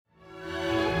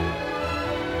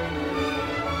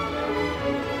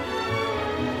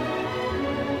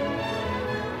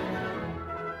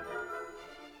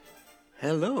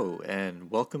Hello, and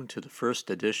welcome to the first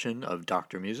edition of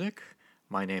Dr. Music.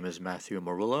 My name is Matthew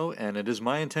Marullo, and it is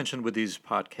my intention with these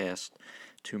podcasts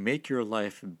to make your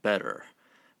life better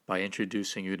by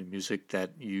introducing you to music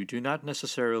that you do not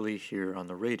necessarily hear on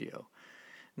the radio.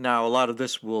 Now, a lot of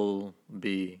this will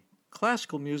be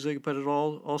classical music, but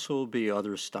it'll also be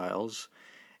other styles.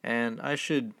 And I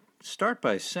should start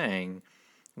by saying,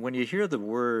 when you hear the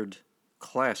word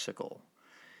classical,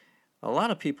 a lot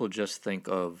of people just think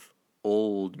of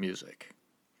old music.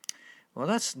 Well,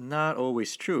 that's not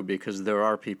always true because there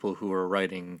are people who are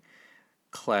writing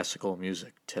classical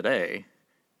music today,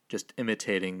 just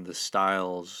imitating the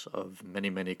styles of many,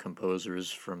 many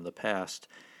composers from the past.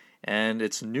 And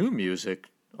it's new music,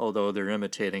 although they're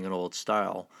imitating an old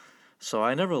style. So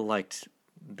I never liked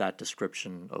that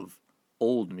description of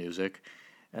old music.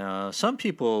 Some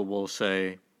people will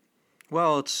say,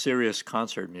 well, it's serious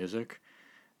concert music.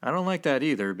 I don't like that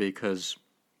either because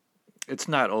it's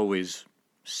not always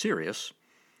serious.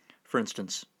 For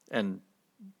instance, and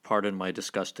pardon my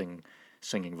disgusting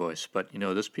singing voice, but you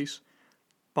know this piece?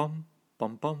 Bum,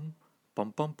 bum, bum,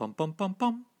 bum, bum, bum, bum, bum,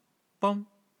 bum, bum,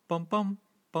 bum, bum, bum,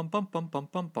 bum, bum, bum,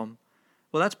 bum, bum.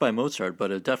 Well, that's by Mozart,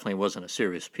 but it definitely wasn't a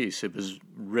serious piece. It was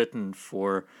written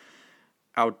for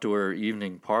outdoor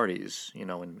evening parties,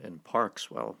 in parks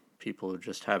while people are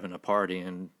just having a party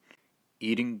and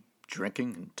eating,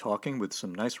 drinking, and talking with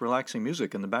some nice relaxing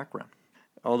music in the background.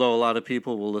 Although a lot of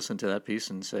people will listen to that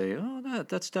piece and say, "Oh,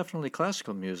 that's definitely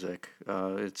classical music.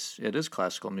 It is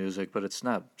classical music, but it's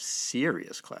not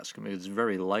serious classical music. It's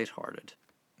very lighthearted."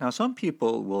 Now, some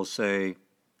people will say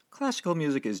classical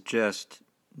music is just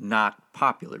not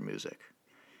popular music.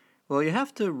 Well, you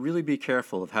have to really be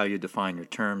careful of how you define your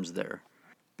terms there,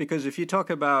 because if you talk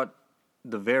about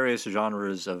the various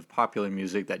genres of popular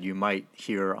music that you might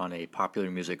hear on a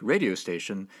popular music radio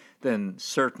station, then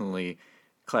certainly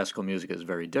classical music is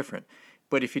very different.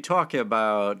 But if you talk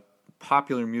about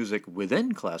popular music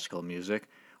within classical music,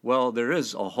 well, there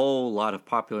is a whole lot of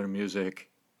popular music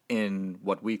in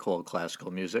what we call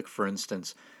classical music. For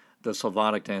instance, the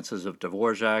Slavonic dances of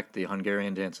Dvorak, the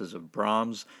Hungarian dances of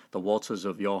Brahms, the waltzes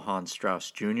of Johann Strauss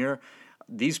Jr.,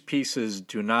 these pieces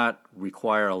do not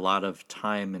require a lot of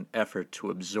time and effort to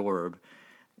absorb.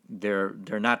 They're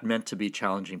not meant to be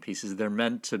challenging pieces. They're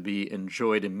meant to be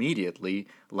enjoyed immediately,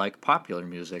 like popular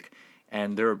music,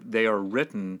 and they are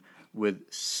written with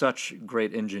such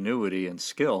great ingenuity and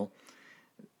skill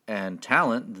and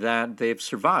talent that they've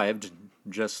survived,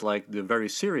 just like the very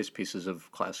serious pieces of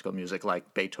classical music,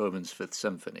 like Beethoven's Fifth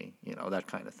Symphony, that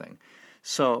kind of thing.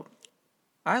 So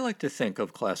I like to think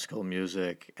of classical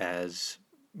music as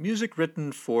music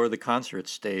written for the concert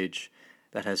stage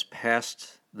that has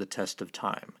passed the test of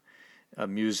time. A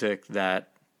music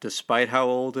that, despite how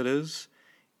old it is,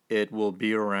 it will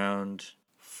be around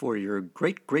for your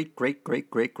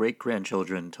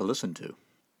great-great-great-great-great-great-grandchildren to listen to.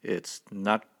 It's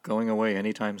not going away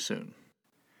anytime soon.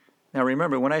 Now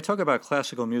remember, when I talk about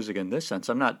classical music in this sense,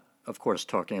 I'm not, of course,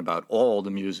 talking about all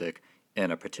the music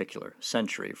in a particular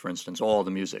century. For instance, all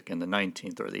the music in the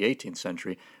 19th or the 18th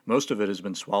century, most of it has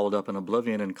been swallowed up in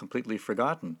oblivion and completely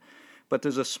forgotten. But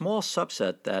there's a small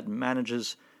subset that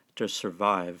manages to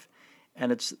survive,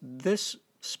 and it's this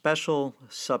special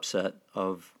subset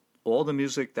of all the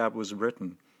music that was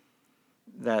written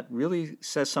that really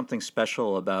says something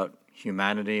special about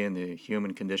humanity and the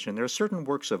human condition. There are certain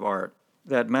works of art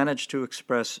that manage to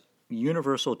express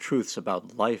universal truths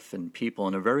about life and people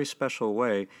in a very special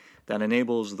way that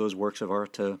enables those works of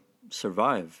art to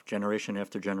survive generation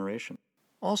after generation.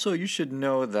 Also, you should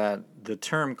know that the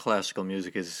term classical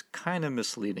music is kind of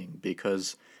misleading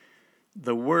because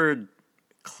the word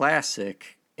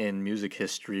classic in music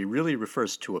history really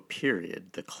refers to a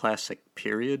period, the classic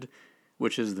period,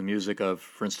 which is the music of,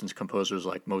 for instance, composers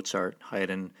like Mozart,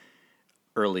 Haydn,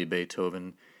 early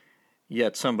Beethoven.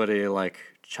 Yet somebody like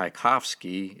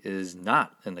Tchaikovsky is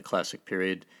not in the classic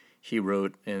period. He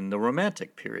wrote in the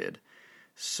Romantic period.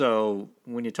 So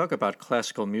when you talk about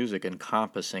classical music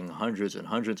encompassing hundreds and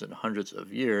hundreds and hundreds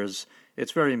of years,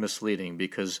 it's very misleading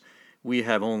because we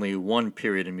have only one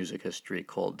period in music history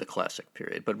called the classic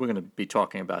period. But we're going to be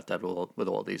talking about that with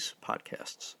all these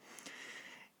podcasts.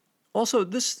 Also,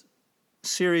 this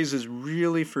series is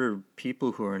really for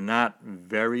people who are not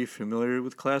very familiar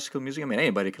with classical music. I mean,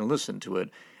 anybody can listen to it,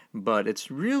 but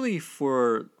it's really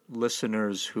for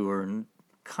listeners who are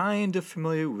kind of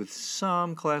familiar with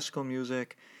some classical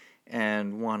music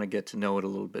and want to get to know it a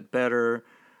little bit better,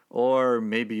 or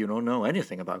maybe you don't know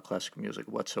anything about classical music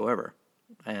whatsoever.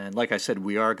 And like I said,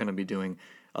 we are going to be doing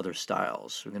other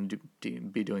styles. We're going to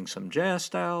be doing some jazz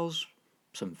styles,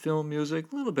 some film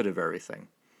music, a little bit of everything.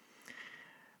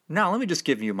 Now, let me just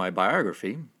give you my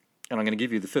biography, and I'm going to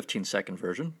give you the 15-second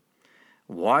version.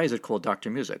 Why is it called Dr.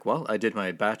 Music? Well, I did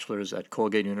my bachelor's at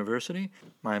Colgate University,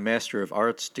 my Master of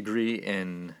Arts degree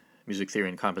in Music Theory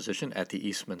and Composition at the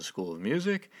Eastman School of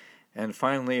Music, and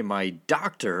finally my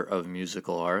Doctor of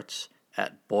Musical Arts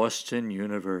at Boston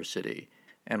University.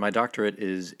 And my doctorate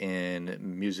is in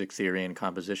music theory and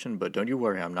composition, but don't you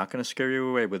worry, I'm not going to scare you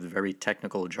away with very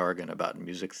technical jargon about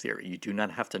music theory. You do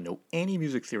not have to know any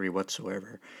music theory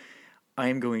whatsoever. I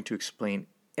am going to explain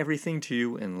everything to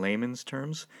you in layman's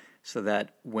terms so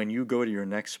that when you go to your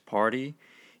next party,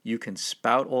 you can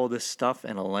spout all this stuff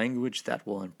in a language that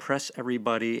will impress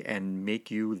everybody and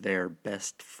make you their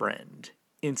best friend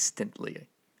instantly.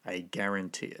 I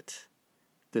guarantee it.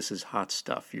 This is hot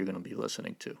stuff you're going to be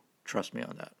listening to. Trust me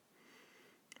on that.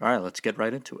 All right, let's get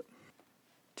right into it.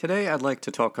 Today I'd like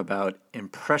to talk about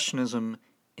Impressionism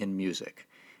in music.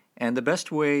 And the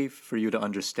best way for you to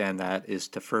understand that is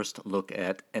to first look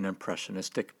at an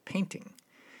Impressionistic painting.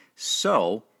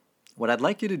 So, what I'd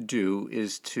like you to do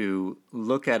is to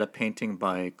look at a painting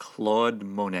by Claude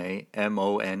Monet,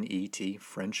 M-O-N-E-T,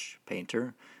 French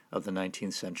painter of the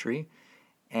 19th century.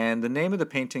 And the name of the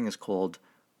painting is called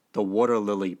The Water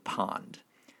Lily Pond.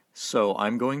 So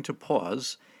I'm going to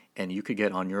pause, and you could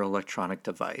get on your electronic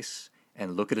device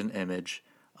and look at an image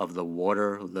of the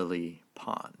water lily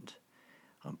pond.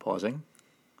 I'm pausing.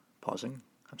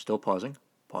 I'm still pausing.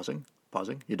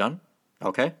 You done?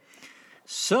 Okay.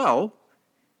 So,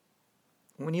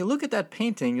 when you look at that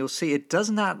painting, you'll see it does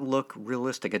not look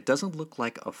realistic. It doesn't look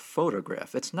like a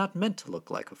photograph. It's not meant to look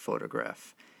like a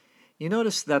photograph. You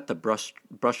notice that the brush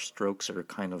strokes are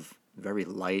kind of very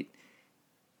light,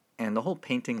 and the whole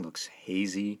painting looks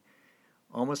hazy,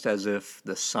 almost as if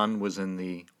the sun was in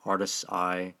the artist's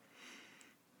eye.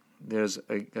 There's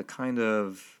a kind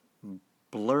of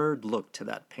blurred look to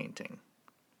that painting,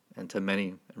 and to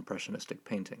many Impressionistic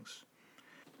paintings.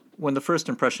 When the first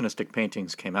Impressionistic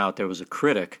paintings came out, there was a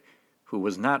critic who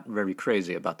was not very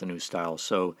crazy about the new style,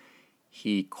 so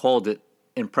he called it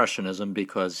Impressionism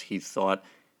because he thought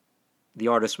the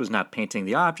artist was not painting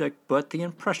the object, but the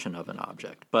impression of an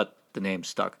object. But the name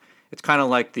stuck. It's kind of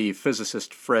like the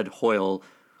physicist Fred Hoyle,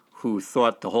 who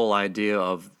thought the whole idea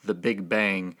of the Big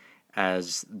Bang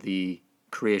as the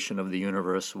creation of the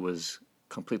universe was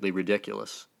completely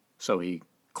ridiculous. So he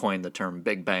coined the term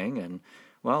Big Bang, and,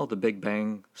 well, the Big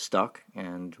Bang stuck,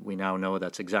 and we now know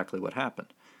that's exactly what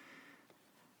happened.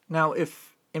 Now,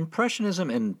 if Impressionism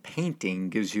in painting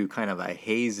gives you kind of a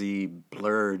hazy,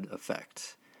 blurred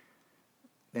effect,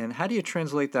 then how do you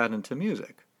translate that into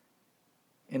music?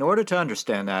 In order to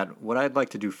understand that, what I'd like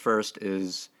to do first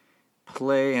is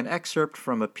play an excerpt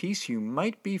from a piece you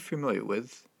might be familiar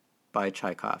with by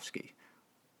Tchaikovsky.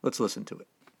 Let's listen to it.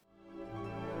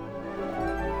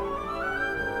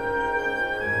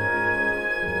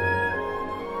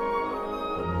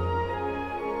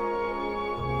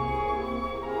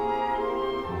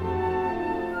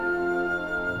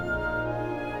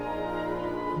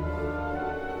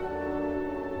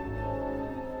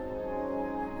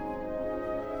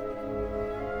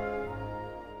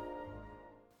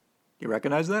 You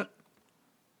recognize that?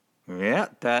 Yeah,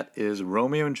 that is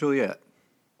Romeo and Juliet.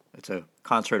 It's a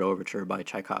concert overture by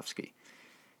Tchaikovsky.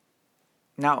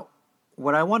 Now,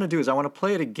 what I want to do is I want to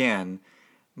play it again,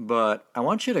 but I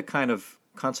want you to kind of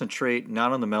concentrate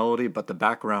not on the melody, but the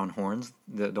background horns.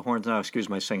 The horns, now excuse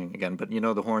my singing again, but you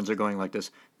know the horns are going like this,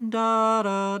 da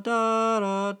da da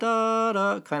da da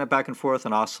da, kind of back and forth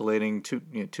and oscillating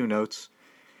two notes,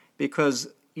 because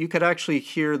you could actually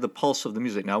hear the pulse of the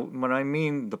music. Now, when I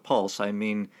mean the pulse, I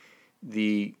mean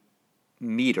the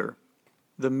meter.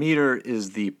 The meter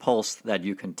is the pulse that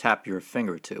you can tap your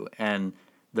finger to, and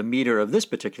the meter of this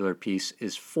particular piece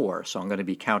is 4, so I'm going to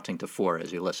be counting to 4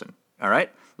 as you listen. All right,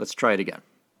 let's try it again.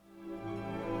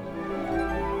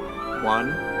 1,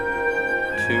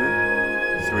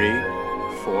 2, 3,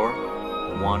 4.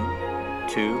 1,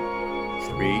 2,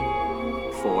 3,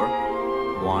 4.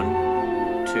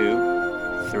 1, 2,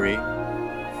 3,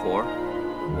 4.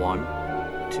 1,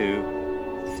 2,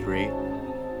 3,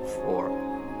 4.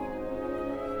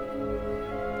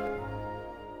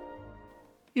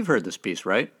 You've heard this piece,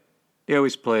 right? They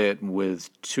always play it with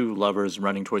two lovers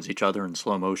running towards each other in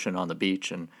slow motion on the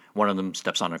beach, and one of them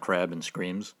steps on a crab and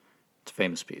screams. It's a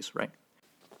famous piece, right?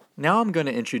 Now I'm going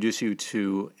to introduce you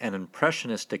to an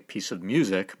impressionistic piece of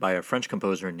music by a French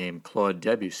composer named Claude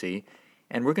Debussy,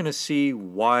 and we're going to see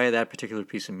why that particular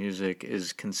piece of music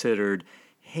is considered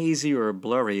hazy or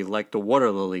blurry, like the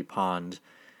Water Lily Pond,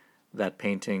 that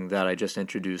painting that I just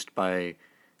introduced by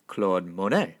Claude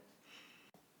Monet.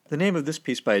 The name of this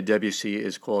piece by Debussy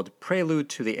is called Prelude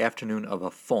to the Afternoon of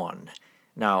a Faun,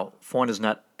 Now, fawn is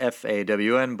not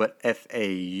F-A-W-N, but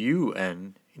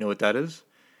F-A-U-N. You know what that is?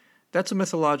 That's a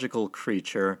mythological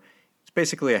creature. It's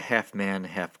basically a half man,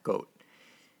 half goat.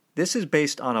 This is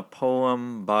based on a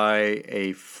poem by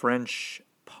a French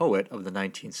poet of the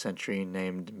 19th century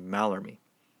named Mallarmé.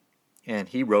 And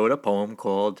he wrote a poem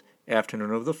called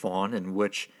Afternoon of the Faun, in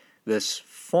which this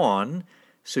faun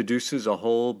seduces a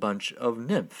whole bunch of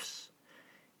nymphs.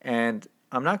 And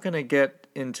I'm not going to get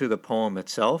into the poem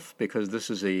itself because this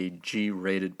is a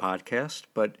G-rated podcast,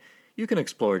 but you can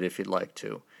explore it if you'd like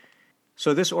to.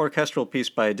 So this orchestral piece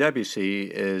by Debussy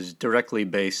is directly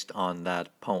based on that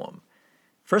poem.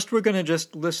 First, we're going to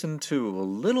just listen to a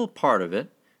little part of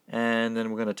it, and then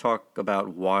we're going to talk about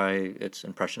why it's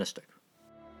impressionistic.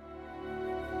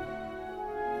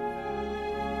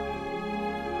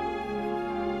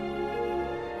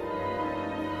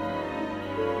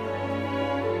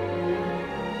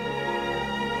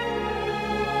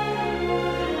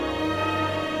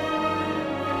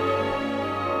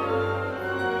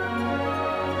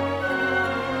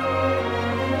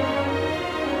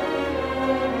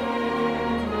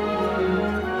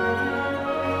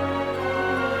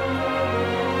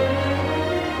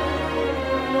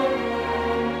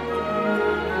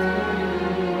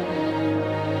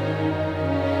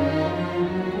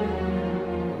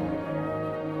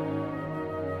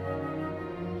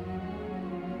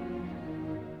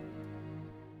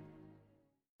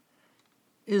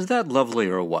 Is that lovely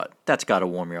or what? That's got to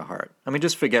warm your heart. I mean,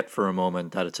 just forget for a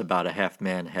moment that it's about a half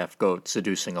man, half goat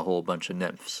seducing a whole bunch of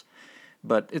nymphs.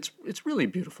 But it's really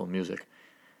beautiful music.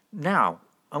 Now,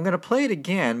 I'm going to play it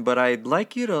again, but I'd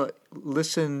like you to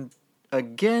listen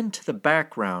again to the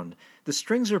background. The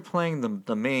strings are playing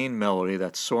the main melody,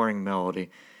 that soaring melody.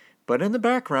 But in the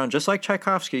background, just like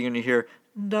Tchaikovsky, you're going to hear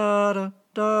da-da,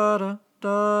 da-da,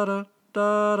 da-da,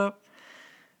 da-da.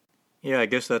 Yeah, I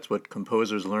guess that's what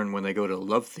composers learn when they go to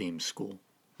love theme school.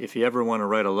 If you ever want to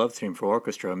write a love theme for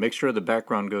orchestra, make sure the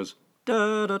background goes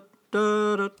da-da,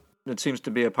 da-da. It seems to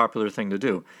be a popular thing to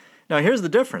do. Now, here's the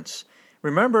difference.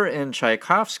 Remember in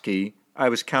Tchaikovsky, I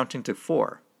was counting to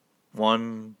 4.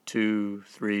 1, 2,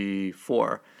 3,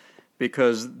 4.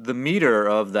 Because the meter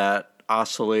of that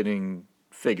oscillating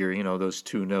figure, those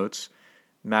 2 notes,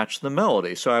 matched the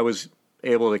melody. So I was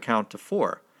able to count to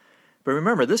 4. But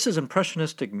remember, this is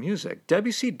impressionistic music.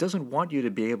 Debussy doesn't want you to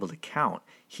be able to count.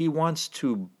 He wants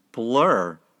to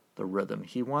blur the rhythm.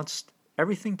 He wants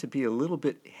everything to be a little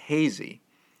bit hazy.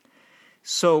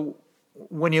 So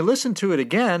when you listen to it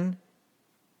again,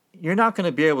 you're not going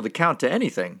to be able to count to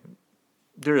anything.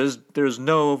 There's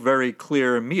no very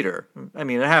clear meter. I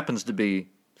mean, it happens to be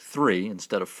 3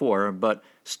 instead of 4, but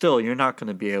still, you're not going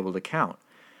to be able to count.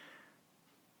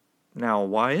 Now,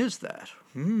 why is that?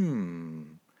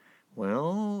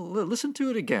 Well, listen to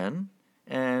it again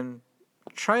and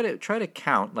try to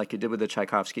count like you did with the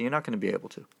Tchaikovsky. You're not going to be able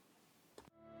to.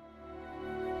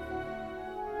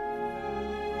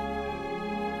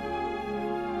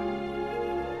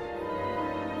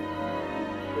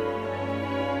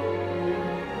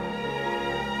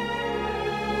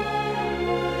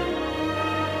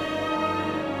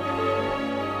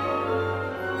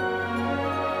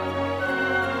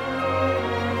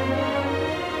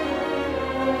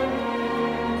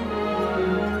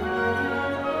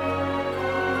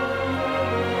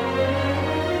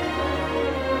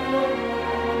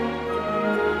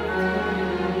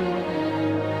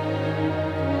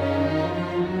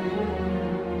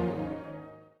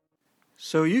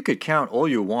 So you could count all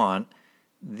you want.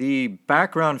 The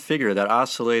background figure, that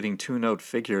oscillating 2-note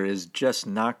figure, is just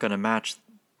not going to match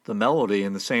the melody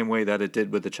in the same way that it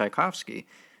did with the Tchaikovsky.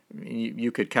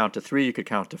 You could count to 3, you could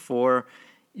count to 4.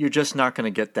 You're just not going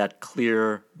to get that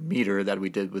clear meter that we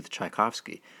did with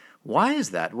Tchaikovsky. Why is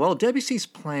that? Well, Debussy's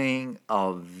playing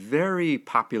a very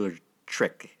popular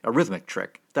trick, a rhythmic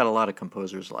trick, that a lot of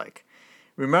composers like.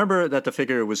 Remember that the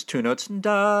figure was 2 notes,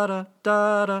 da-da,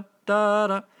 da-da,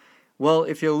 da-da. Well,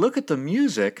 if you look at the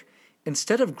music,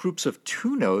 instead of groups of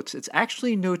 2 notes, it's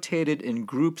actually notated in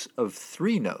groups of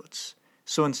 3 notes.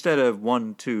 So instead of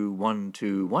 1, 2, 1,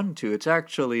 2, 1, 2, it's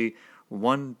actually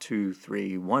 1, 2,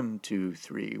 3, 1, 2,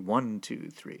 3, 1, 2,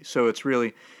 3. So it's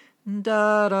really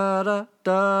da da da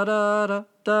da da da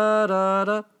da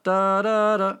da da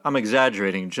da da. I'm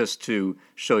exaggerating just to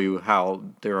show you how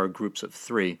there are groups of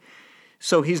 3.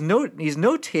 So he's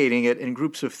notating it in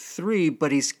groups of 3,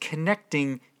 but he's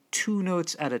connecting 2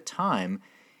 notes at a time.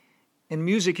 In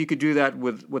music, you could do that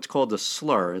with what's called a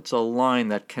slur. It's a line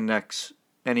that connects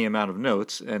any amount of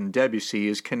notes, and Debussy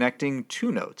is connecting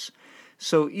 2 notes.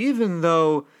 So even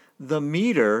though the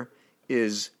meter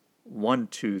is 1,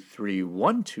 2, 3,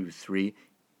 1, 2, 3,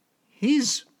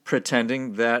 he's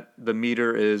pretending that the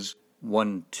meter is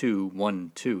 1, 2,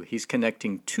 1, 2. He's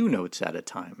connecting two notes at a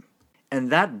time.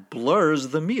 And that blurs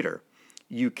the meter.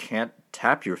 You can't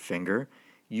tap your finger.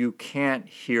 You can't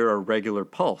hear a regular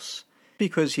pulse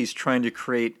because he's trying to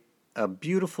create a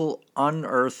beautiful,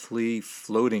 unearthly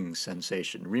floating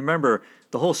sensation. Remember,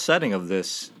 the whole setting of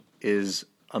this is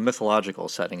a mythological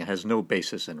setting. It has no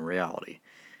basis in reality.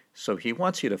 So he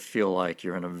wants you to feel like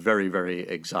you're in a very, very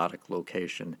exotic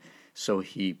location. So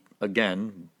he,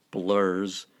 again,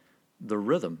 blurs the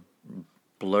rhythm,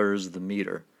 blurs the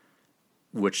meter,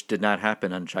 which did not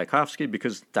happen on Tchaikovsky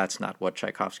because that's not what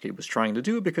Tchaikovsky was trying to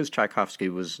do, because Tchaikovsky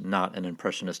was not an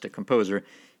impressionistic composer.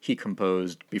 He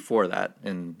composed before that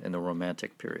in the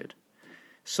Romantic period.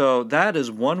 So that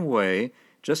is one way,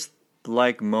 just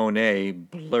like Monet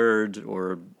blurred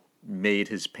or made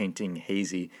his painting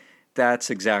hazy, that's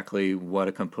exactly what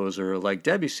a composer like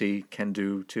Debussy can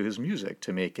do to his music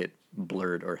to make it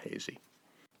blurred or hazy.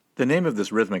 The name of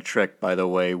this rhythmic trick, by the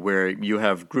way, where you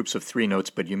have groups of 3 notes,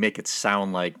 but you make it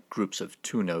sound like groups of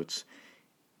 2 notes,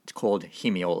 it's called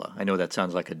hemiola. I know that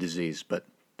sounds like a disease, but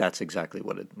that's exactly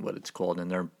what it's called,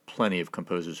 and there are plenty of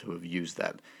composers who have used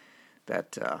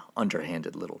that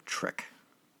underhanded little trick.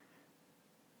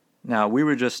 Now, we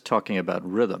were just talking about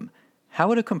rhythm. How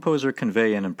would a composer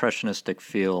convey an impressionistic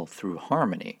feel through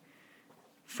harmony?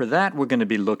 For that, we're going to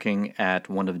be looking at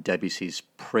one of Debussy's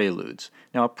preludes.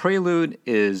 Now, a prelude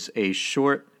is a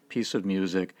short piece of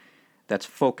music that's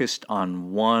focused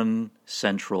on one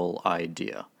central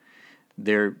idea.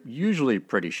 They're usually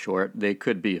pretty short. They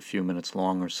could be a few minutes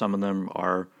long, or some of them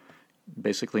are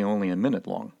basically only a minute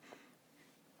long.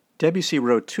 Debussy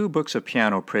wrote 2 books of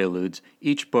piano preludes.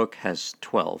 Each book has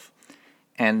 12.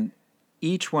 And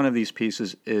each one of these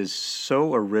pieces is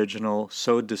so original,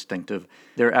 so distinctive.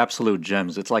 They're absolute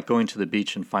gems. It's like going to the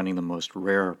beach and finding the most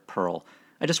rare pearl.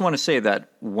 I just want to say that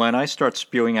when I start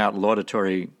spewing out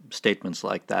laudatory statements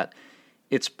like that,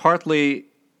 it's partly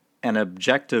an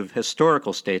objective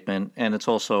historical statement, and it's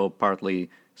also partly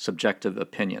subjective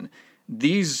opinion.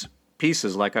 These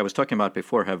pieces, like I was talking about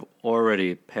before, have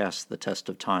already passed the test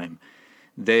of time.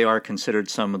 They are considered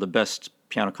some of the best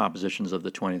piano compositions of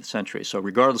the 20th century. So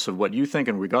regardless of what you think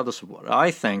and regardless of what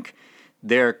I think,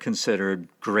 they're considered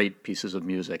great pieces of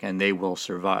music, and they will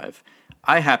survive.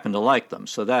 I happen to like them,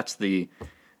 so that's the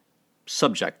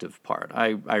subjective part. I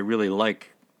really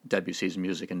like Debussy's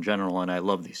music in general, and I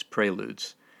love these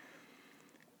preludes.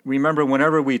 Remember,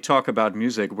 whenever we talk about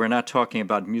music, we're not talking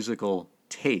about musical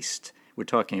taste. We're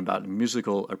talking about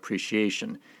musical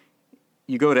appreciation.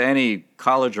 You go to any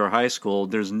college or high school,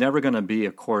 there's never going to be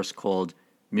a course called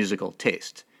musical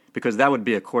taste, because that would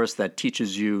be a course that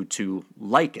teaches you to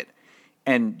like it.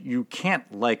 And you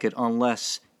can't like it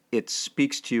unless it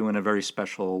speaks to you in a very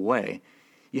special way.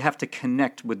 You have to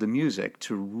connect with the music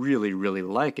to really, really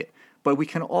like it. But we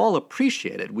can all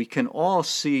appreciate it. We can all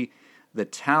see the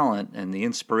talent and the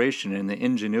inspiration and the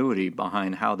ingenuity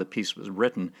behind how the piece was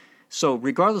written. So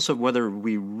regardless of whether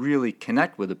we really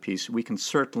connect with a piece, we can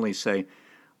certainly say,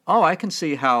 oh, I can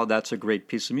see how that's a great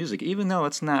piece of music, even though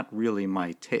it's not really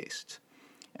my taste.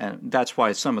 And that's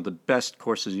why some of the best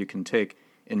courses you can take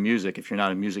in music, if you're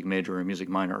not a music major or a music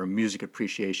minor or music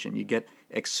appreciation, you get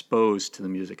exposed to the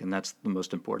music, and that's the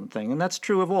most important thing. And that's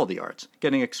true of all the arts.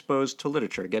 Getting exposed to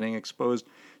literature, getting exposed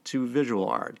to visual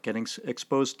art, getting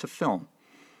exposed to film.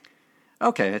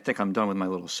 Okay, I think I'm done with my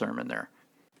little sermon there.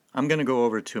 I'm going to go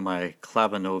over to my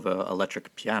Clavinova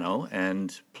electric piano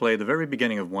and play the very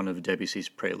beginning of one of Debussy's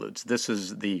preludes. This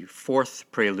is the 4th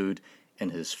prelude in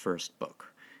his first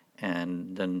book.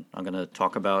 And then I'm going to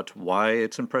talk about why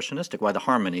it's impressionistic, why the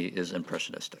harmony is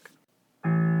impressionistic.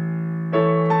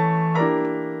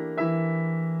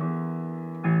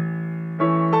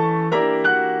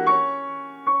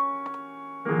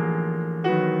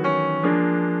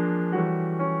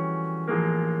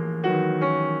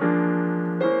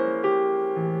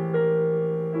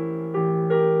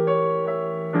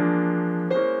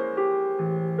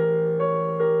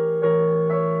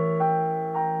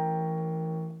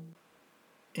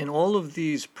 In all of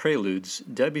these preludes,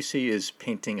 Debussy is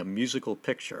painting a musical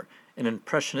picture, an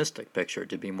impressionistic picture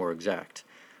to be more exact.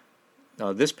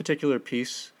 Now, this particular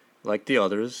piece, like the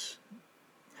others,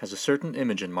 has a certain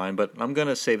image in mind, but I'm going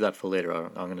to save that for later.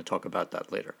 I'm going to talk about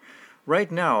that later.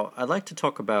 Right now, I'd like to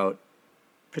talk about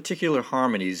particular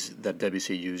harmonies that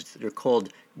Debussy used. They're called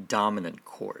dominant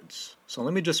chords. So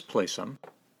let me just play some.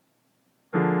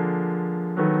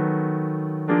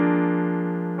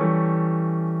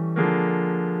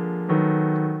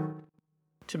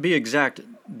 To be exact,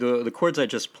 the chords I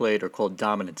just played are called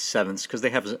dominant sevenths because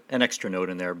they have an extra note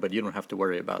in there, but you don't have to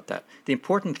worry about that. The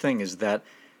important thing is that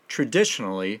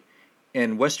traditionally,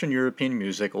 in Western European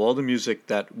music, all the music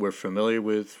that we're familiar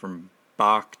with, from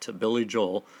Bach to Billy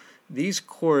Joel, these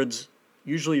chords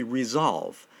usually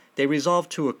resolve. They resolve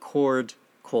to a chord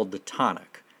called the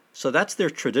tonic. So that's their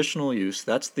traditional use.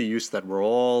 That's the use that we're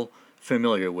all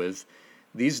familiar with.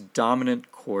 These dominant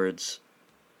chords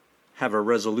have a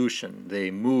resolution.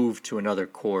 They move to another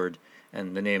chord,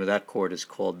 and the name of that chord is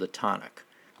called the tonic.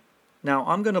 Now,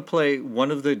 I'm going to play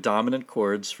one of the dominant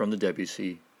chords from the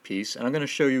Debussy piece, and I'm going to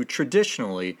show you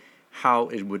traditionally how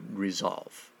it would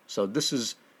resolve. So this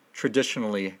is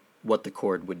traditionally what the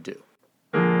chord would do.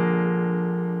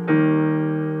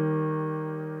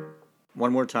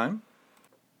 One more time.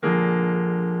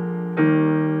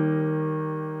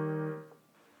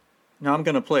 Now I'm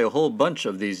going to play a whole bunch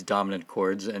of these dominant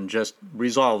chords and just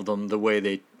resolve them the way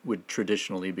they would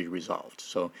traditionally be resolved.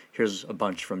 So here's a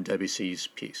bunch from Debussy's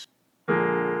piece.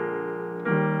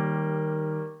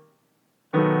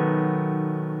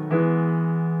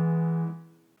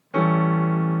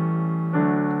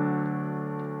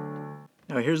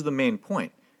 Now here's the main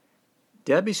point.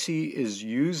 Debussy is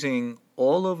using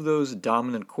all of those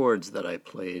dominant chords that I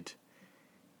played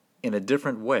in a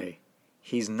different way.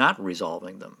 He's not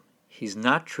resolving them. He's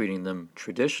not treating them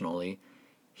traditionally.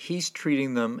 He's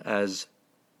treating them as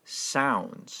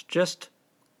sounds, just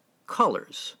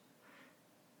colors.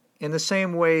 In the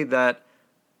same way that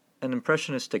an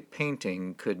impressionistic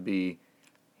painting could be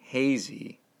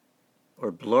hazy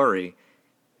or blurry,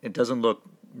 it doesn't look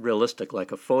realistic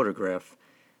like a photograph.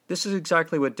 This is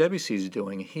exactly what Debussy's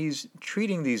doing. He's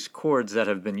treating these chords that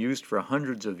have been used for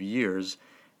hundreds of years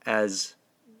as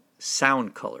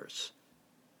sound colors.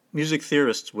 Music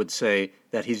theorists would say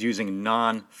that he's using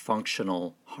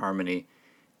non-functional harmony.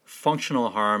 Functional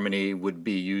harmony would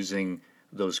be using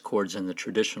those chords in the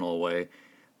traditional way,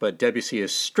 but Debussy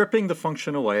is stripping the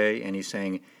function away, and he's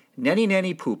saying, "Nenny,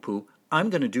 nenny, poo-poo, I'm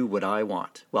going to do what I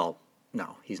want." Well,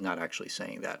 no, he's not actually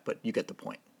saying that, but you get the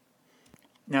point.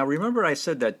 Now, remember I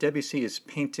said that Debussy is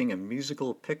painting a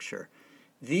musical picture.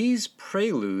 These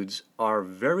preludes are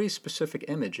very specific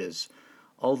images,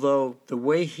 although the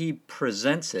way he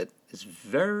presents it is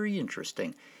very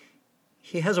interesting.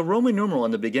 He has a Roman numeral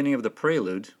in the beginning of the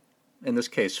prelude, in this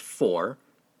case 4,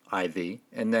 IV,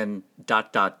 and then ...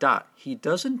 He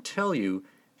doesn't tell you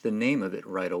the name of it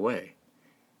right away.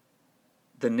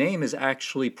 The name is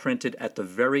actually printed at the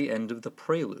very end of the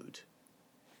prelude.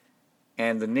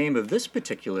 And the name of this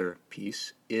particular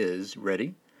piece is,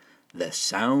 ready? "The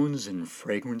sounds and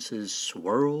fragrances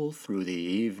swirl through the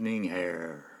evening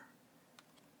air."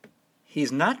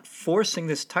 He's not forcing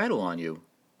this title on you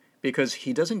because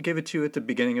he doesn't give it to you at the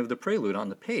beginning of the prelude on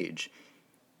the page.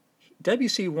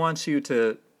 Debussy wants you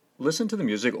to listen to the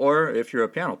music, or if you're a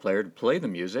piano player, to play the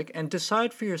music and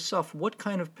decide for yourself what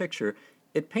kind of picture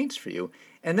it paints for you.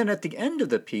 And then at the end of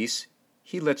the piece,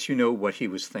 he lets you know what he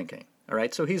was thinking. All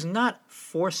right, so he's not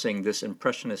forcing this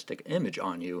impressionistic image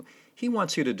on you. He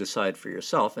wants you to decide for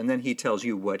yourself, and then he tells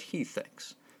you what he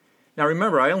thinks. Now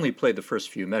remember, I only played the first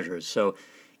few measures, so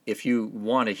if you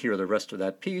want to hear the rest of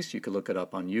that piece, you could look it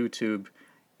up on YouTube.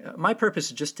 My purpose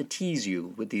is just to tease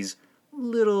you with these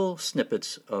little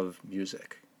snippets of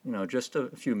music. Just a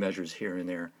few measures here and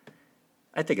there.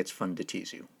 I think it's fun to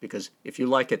tease you, because if you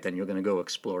like it, then you're going to go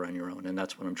explore on your own, and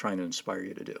that's what I'm trying to inspire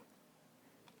you to do.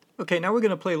 Okay, now we're going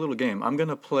to play a little game. I'm going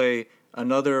to play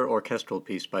another orchestral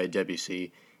piece by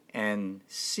Debussy and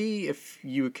see if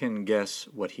you can guess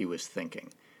what he was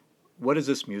thinking. What does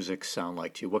this music sound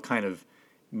like to you? What kind of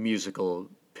musical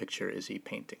picture is he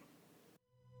painting?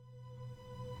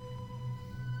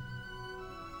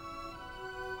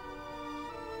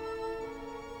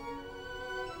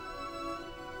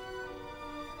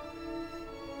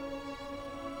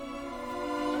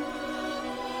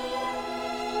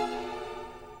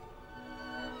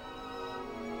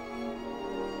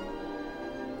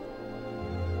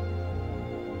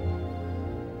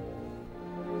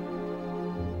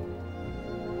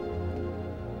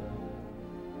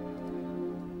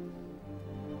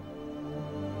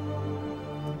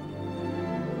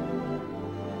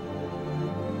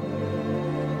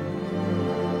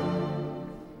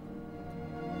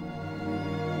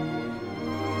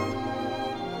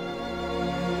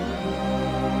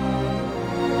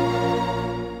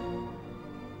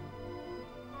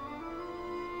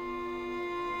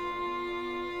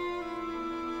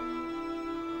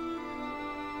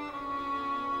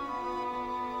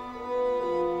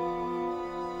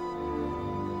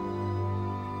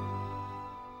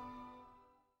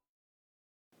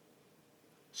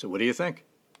 So what do you think?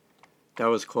 That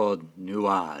was called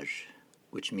nuage,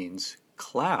 which means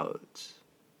clouds.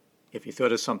 If you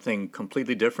thought of something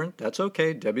completely different, that's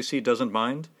okay. Debussy doesn't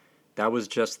mind. That was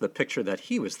just the picture that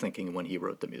he was thinking when he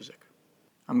wrote the music.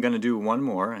 I'm going to do one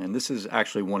more, and this is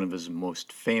actually one of his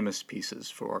most famous pieces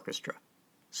for orchestra.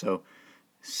 So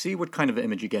see what kind of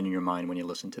image you get in your mind when you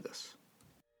listen to this.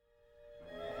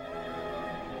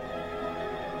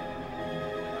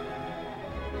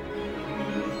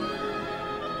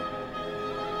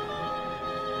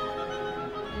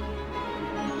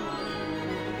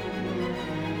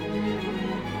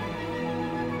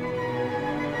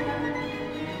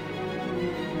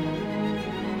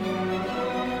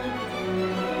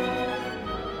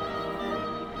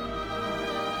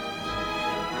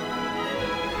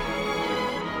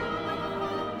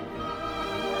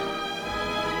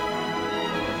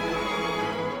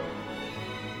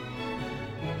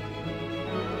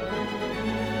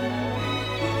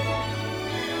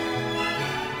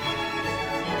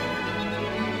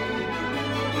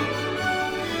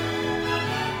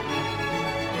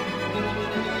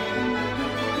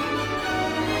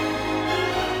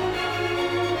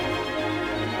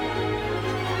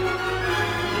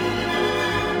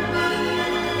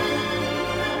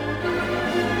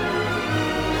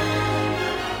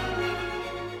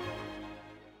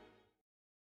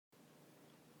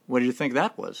 What do you think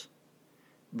that was?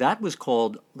 That was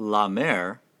called La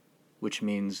Mer, which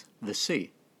means the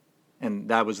sea. And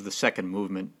that was the second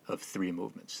movement of three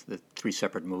movements, the three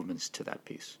separate movements to that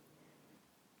piece.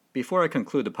 Before I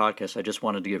conclude the podcast, I just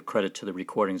wanted to give credit to the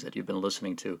recordings that you've been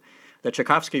listening to. That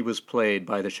Tchaikovsky was played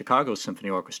by the Chicago Symphony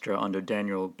Orchestra under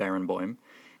Daniel Barenboim.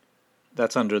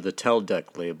 That's under the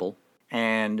Teldec label.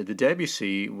 And the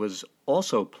Debussy was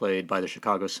also played by the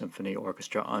Chicago Symphony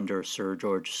Orchestra under Sir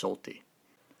George Solti.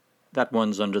 That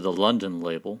one's under the London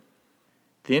label.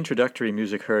 The introductory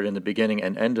music heard in the beginning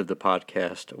and end of the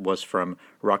podcast was from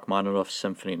Rachmaninoff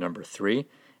Symphony No. 3,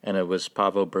 and it was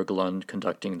Paavo Berglund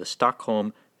conducting the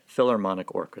Stockholm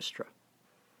Philharmonic Orchestra.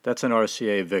 That's an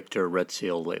RCA Victor Red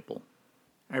Seal label.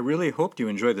 I really hoped you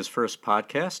enjoyed this first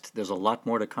podcast. There's a lot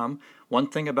more to come. One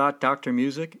thing about Dr.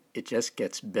 Music, it just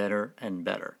gets better and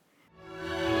better.